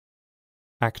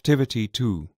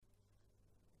Activity-2.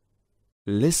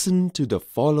 Listen to the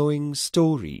following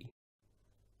story.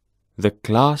 The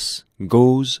class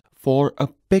goes for a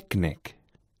picnic.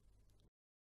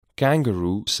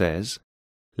 Kangaroo says,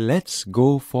 "Let's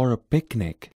go for a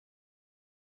picnic."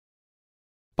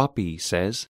 Puppy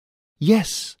says,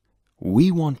 "Yes,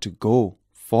 we want to go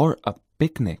for a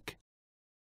picnic."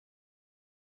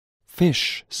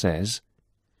 Fish says,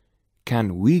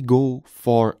 "Can we go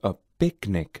for a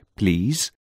picnic,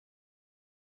 please?"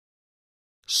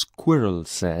 Squirrel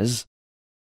says,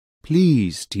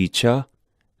 "Please, teacher,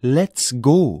 let's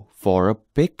go for a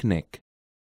picnic."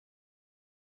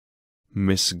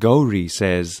 Miss Gauri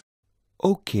says,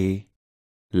 "Okay,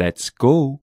 let's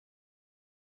go."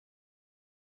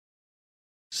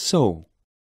 So,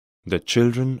 the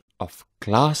children of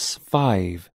Class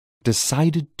 5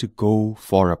 decided to go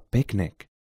for a picnic.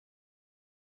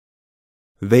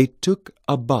 They took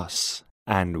a bus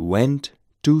and went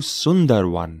to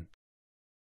Sundarwan.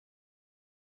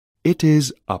 It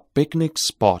is a picnic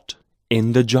spot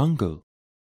in the jungle.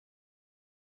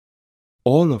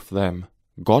 All of them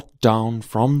got down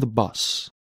from the bus.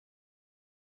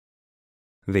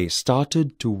 They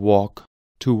started to walk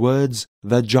towards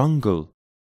the jungle.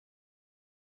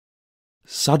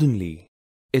 Suddenly,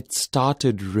 it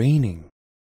started raining.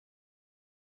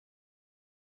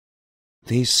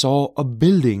 They saw a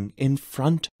building in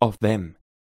front of them.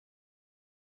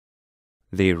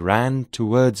 They ran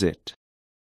towards it.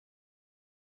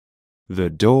 The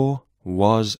door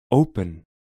was open.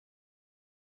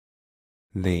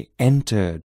 They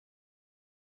entered.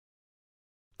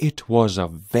 It was a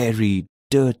very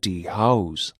dirty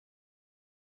house.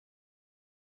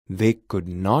 They could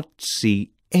not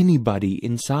see anybody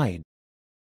inside.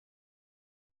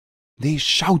 They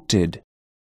shouted.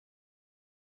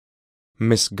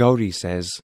 Miss Gauri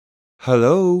says,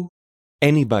 "Hello,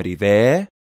 anybody there?"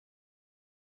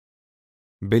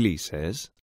 Billy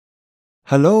says,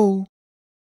 "Hello,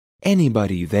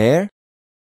 anybody there?"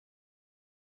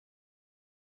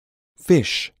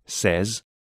 Fish says,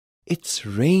 "It's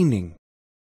raining.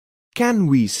 Can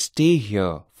we stay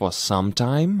here for some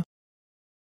time?"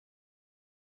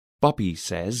 Puppy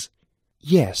says,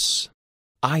 "Yes,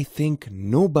 I think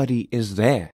nobody is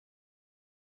there.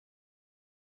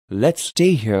 Let's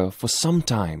stay here for some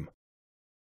time."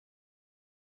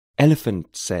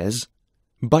 Elephant says,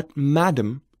 "But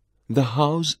madam, the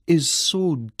house is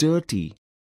so dirty."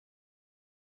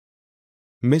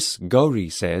 Miss Gauri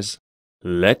says,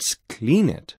 "Let's clean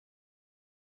it.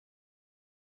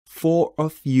 4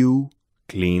 of you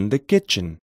clean the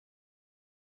kitchen.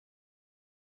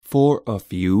 4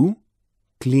 of you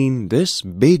clean this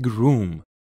big room.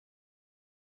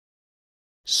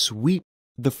 Sweep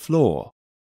the floor."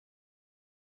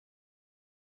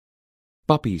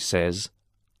 Puppy says,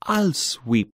 "I'll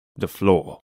sweep the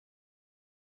floor."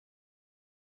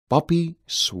 Puppy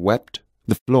swept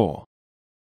the floor.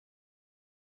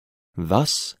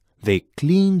 Thus they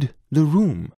cleaned the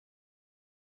room.